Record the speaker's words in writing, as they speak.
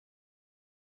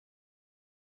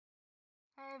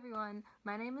Hi everyone,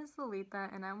 my name is Lolita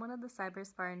and I'm one of the Cyber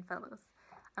Spartan Fellows.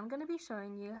 I'm going to be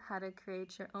showing you how to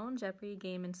create your own Jeopardy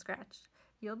game in Scratch.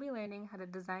 You'll be learning how to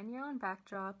design your own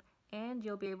backdrop and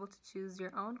you'll be able to choose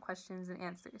your own questions and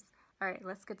answers. Alright,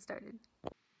 let's get started.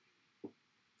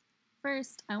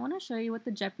 First, I want to show you what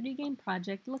the Jeopardy game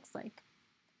project looks like.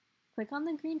 Click on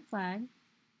the green flag,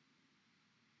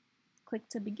 click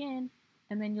to begin,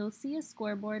 and then you'll see a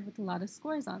scoreboard with a lot of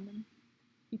scores on them.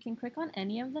 You can click on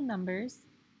any of the numbers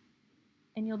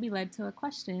and you'll be led to a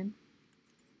question.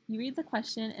 You read the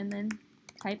question and then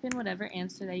type in whatever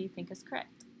answer that you think is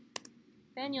correct.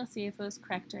 Then you'll see if it was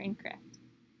correct or incorrect.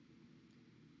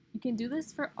 You can do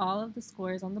this for all of the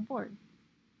scores on the board.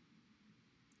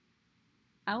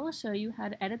 I will show you how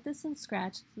to edit this in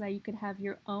Scratch so that you could have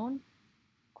your own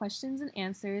questions and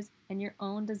answers and your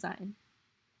own design.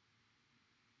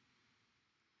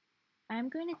 I'm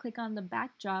going to click on the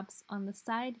backdrops on the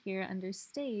side here under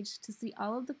Stage to see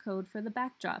all of the code for the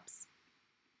backdrops.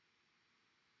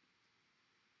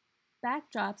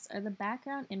 Backdrops are the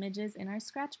background images in our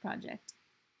Scratch project.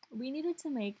 We needed to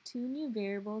make two new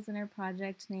variables in our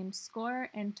project named score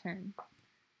and turn.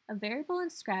 A variable in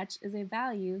Scratch is a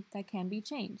value that can be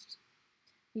changed.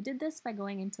 We did this by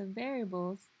going into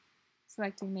Variables,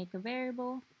 selecting Make a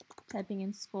Variable, typing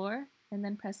in score, and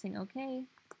then pressing OK,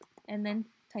 and then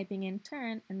typing in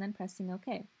turn and then pressing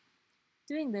OK.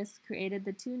 Doing this created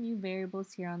the two new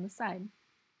variables here on the side.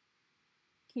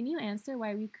 Can you answer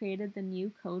why we created the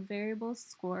new code variables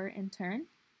score and turn?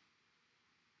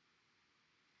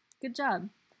 Good job!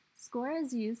 Score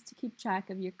is used to keep track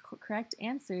of your correct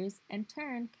answers, and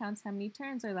turn counts how many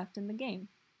turns are left in the game.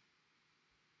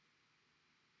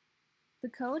 The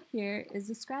code here is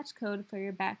the Scratch code for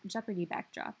your Jeopardy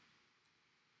backdrop.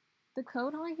 The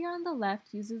code here on the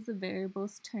left uses the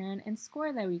variables turn and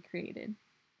score that we created.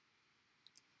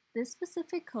 This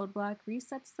specific code block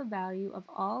resets the value of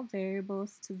all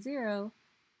variables to 0,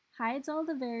 hides all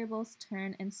the variables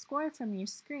turn and score from your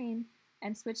screen,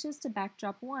 and switches to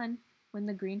backdrop 1 when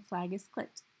the green flag is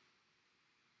clicked.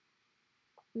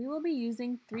 We will be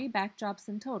using 3 backdrops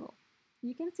in total.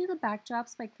 You can see the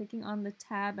backdrops by clicking on the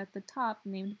tab at the top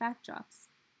named Backdrops.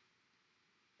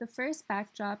 The first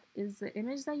backdrop is the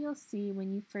image that you'll see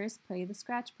when you first play the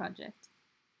Scratch project.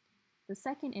 The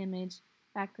second image,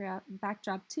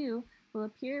 Backdrop 2, will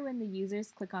appear when the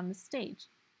users click on the stage,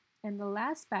 and the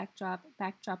last backdrop,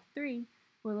 Backdrop 3,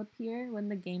 will appear when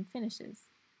the game finishes.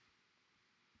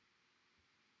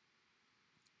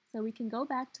 So we can go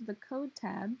back to the Code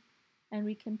tab, and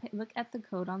we can look at the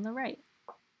code on the right.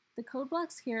 The code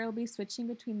blocks here will be switching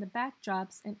between the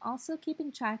backdrops and also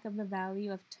keeping track of the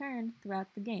value of turn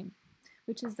throughout the game,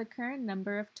 which is the current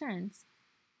number of turns.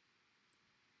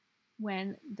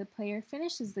 When the player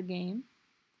finishes the game,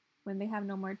 when they have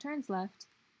no more turns left,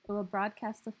 it will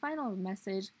broadcast the final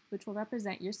message, which will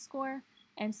represent your score,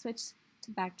 and switch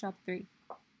to backdrop 3.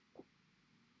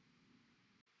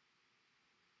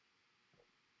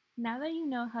 Now that you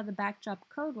know how the backdrop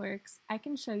code works, I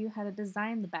can show you how to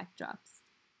design the backdrops.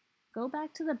 Go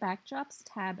back to the Backdrops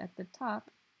tab at the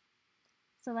top,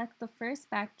 select the first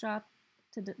backdrop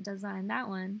to design that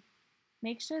one,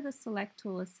 make sure the Select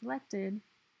tool is selected,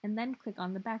 and then click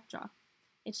on the backdrop.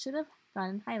 It should have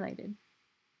gotten highlighted.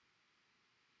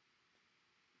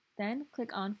 Then click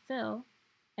on Fill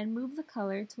and move the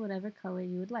color to whatever color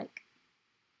you would like.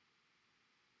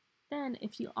 Then,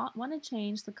 if you want to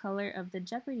change the color of the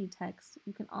Jeopardy text,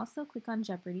 you can also click on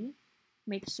Jeopardy,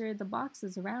 make sure the box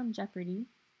is around Jeopardy,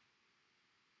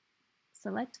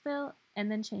 select Fill,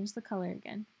 and then change the color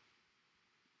again.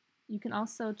 You can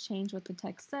also change what the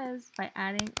text says by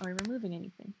adding or removing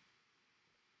anything.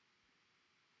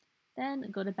 Then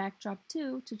go to Backdrop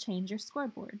 2 to change your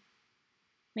scoreboard.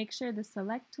 Make sure the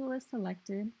Select tool is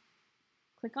selected,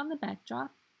 click on the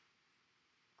backdrop,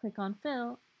 click on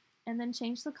Fill, and then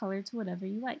change the color to whatever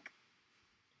you like.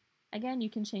 Again, you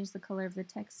can change the color of the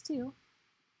text too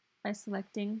by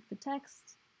selecting the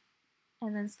text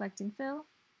and then selecting Fill,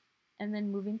 and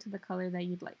then moving to the color that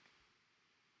you'd like.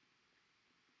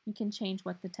 You can change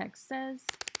what the text says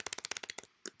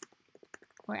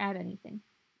or add anything.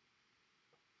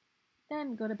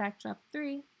 Then go to Backdrop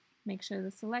 3, make sure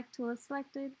the Select tool is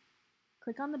selected,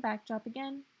 click on the backdrop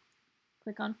again,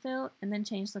 click on Fill, and then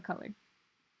change the color.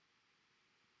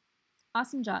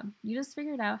 Awesome job! You just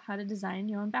figured out how to design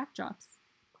your own backdrops.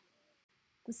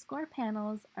 The score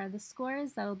panels are the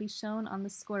scores that will be shown on the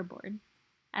scoreboard,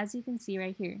 as you can see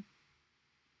right here.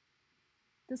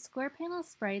 The score panel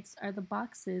sprites are the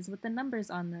boxes with the numbers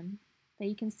on them that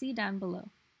you can see down below.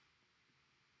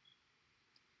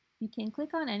 You can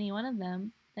click on any one of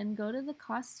them, then go to the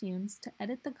costumes to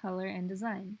edit the color and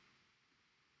design.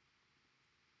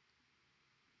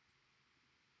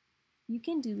 You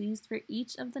can do these for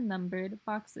each of the numbered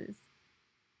boxes.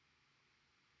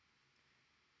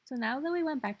 So now that we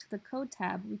went back to the Code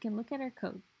tab, we can look at our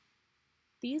code.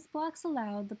 These blocks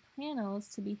allow the panels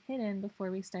to be hidden before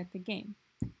we start the game.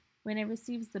 When it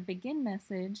receives the begin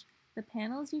message, the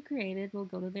panels you created will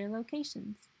go to their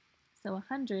locations. So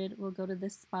 100 will go to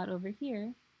this spot over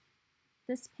here.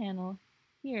 This panel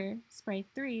here, sprite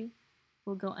 3,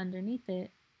 will go underneath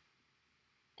it.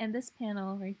 And this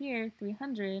panel right here,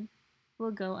 300,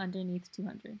 will go underneath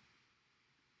 200.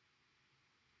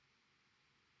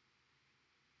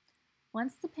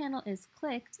 Once the panel is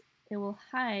clicked, it will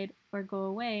hide or go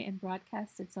away and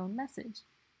broadcast its own message.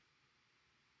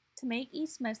 To make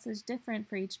each message different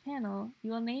for each panel,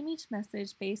 you will name each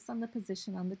message based on the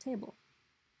position on the table.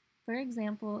 For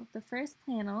example, the first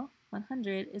panel,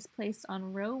 100, is placed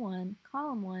on row 1,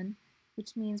 column 1,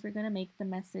 which means we're going to make the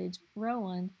message row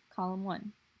 1, column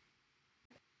 1.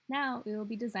 Now we will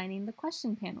be designing the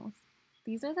question panels.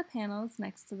 These are the panels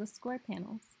next to the score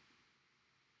panels.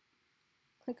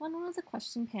 Click on one of the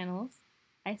question panels,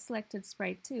 I selected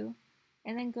Sprite 2,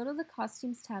 and then go to the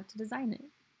Costumes tab to design it.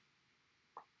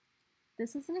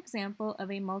 This is an example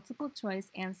of a multiple choice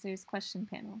answers question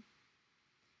panel.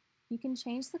 You can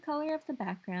change the color of the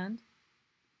background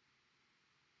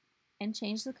and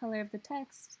change the color of the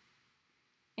text,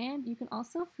 and you can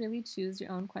also freely choose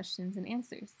your own questions and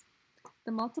answers.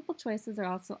 The multiple choices are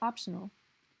also optional.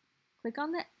 Click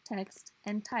on the text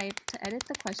and type to edit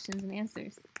the questions and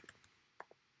answers.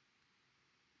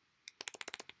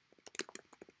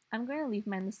 I'm going to leave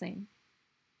mine the same.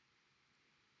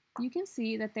 You can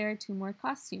see that there are 2 more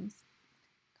costumes.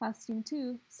 Costume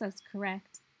 2 says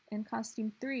correct, and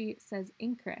Costume 3 says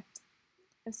incorrect.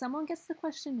 If someone gets the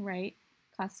question right,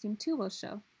 Costume 2 will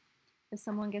show. If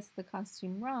someone gets the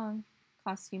costume wrong,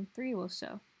 Costume 3 will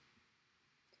show.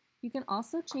 You can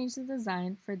also change the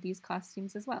design for these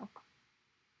costumes as well.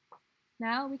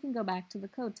 Now we can go back to the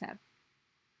Code tab.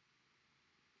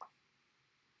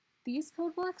 These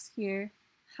code blocks here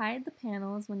hide the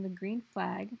panels when the green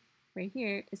flag, right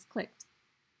here, is clicked.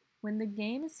 When the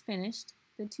game is finished,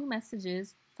 the 2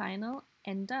 messages, final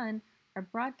and done, are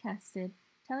broadcasted,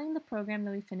 telling the program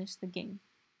that we finished the game.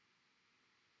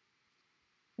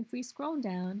 If we scroll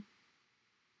down,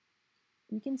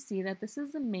 we can see that this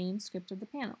is the main script of the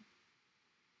panel.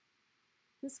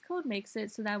 This code makes it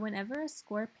so that whenever a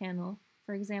score panel,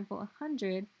 for example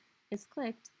 100, is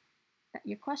clicked, that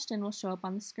your question will show up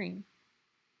on the screen.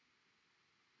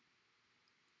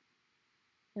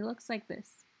 It looks like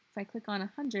this. If I click on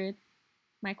 100,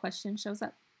 my question shows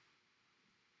up.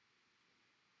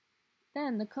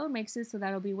 Then the code makes it so that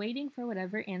it'll be waiting for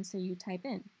whatever answer you type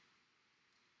in.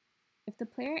 If the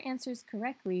player answers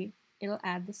correctly, it'll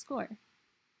add the score.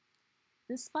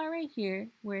 This spot right here,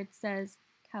 where it says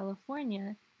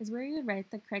California, is where you would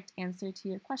write the correct answer to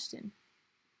your question.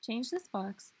 Change this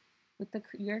box with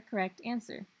your correct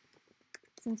answer.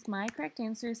 Since my correct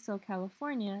answer is still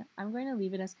California, I'm going to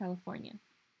leave it as California.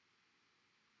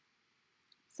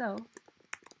 So,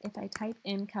 if I type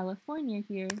in California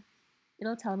here,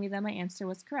 it'll tell me that my answer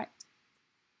was correct.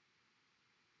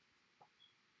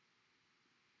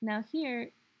 Now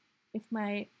here, if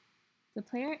the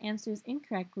player answers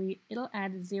incorrectly, it'll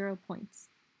add 0 points.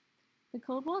 The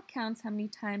code block counts how many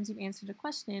times you've answered a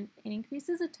question and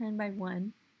increases a turn by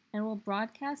 1 and will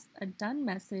broadcast a done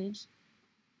message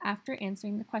after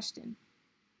answering the question.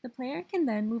 The player can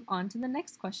then move on to the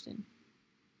next question.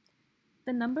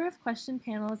 The number of question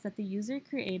panels that the user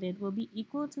created will be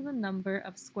equal to the number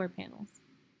of score panels.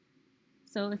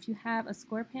 So if you have a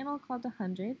score panel called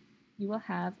 100, you will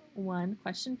have 1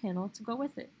 question panel to go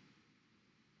with it.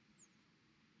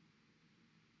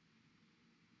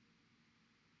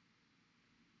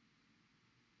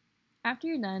 After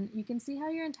you're done, you can see how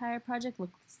your entire project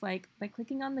looks like by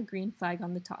clicking on the green flag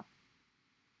on the top.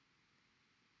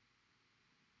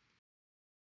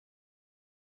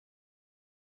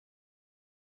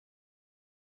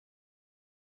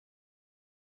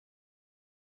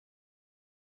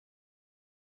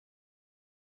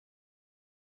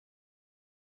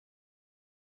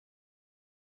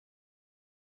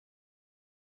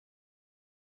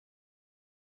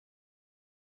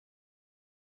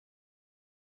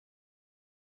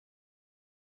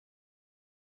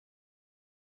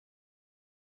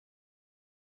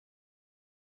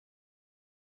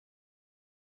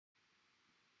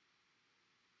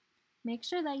 Make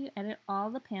sure that you edit all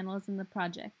the panels in the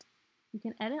project. You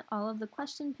can edit all of the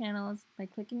question panels by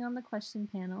clicking on the question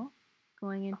panel,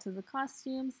 going into the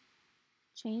costumes,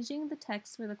 changing the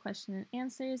text for the question and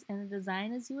answers and the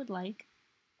design as you would like,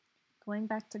 going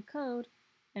back to code,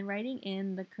 and writing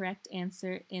in the correct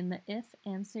answer in the if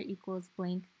answer equals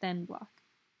blank then block.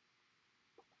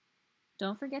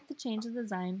 Don't forget to change the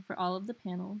design for all of the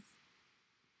panels.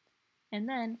 And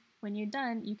then, when you're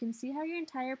done, you can see how your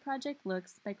entire project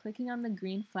looks by clicking on the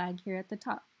green flag here at the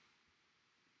top.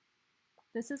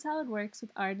 This is how it works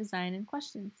with our design and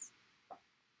questions.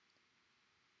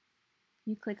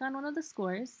 You click on one of the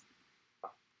scores,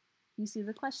 you see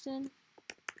the question,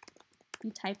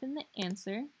 you type in the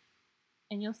answer,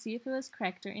 and you'll see if it was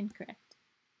correct or incorrect.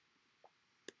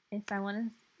 If I want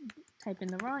to type in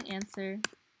the wrong answer,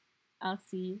 I'll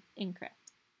see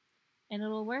incorrect. And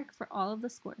it'll work for all of the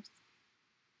scores.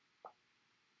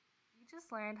 You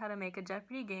just learned how to make a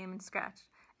Jeopardy game in Scratch,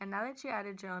 and now that you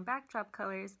added your own backdrop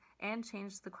colors and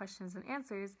changed the questions and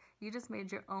answers, you just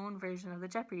made your own version of the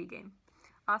Jeopardy game.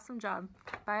 Awesome job.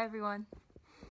 Bye everyone.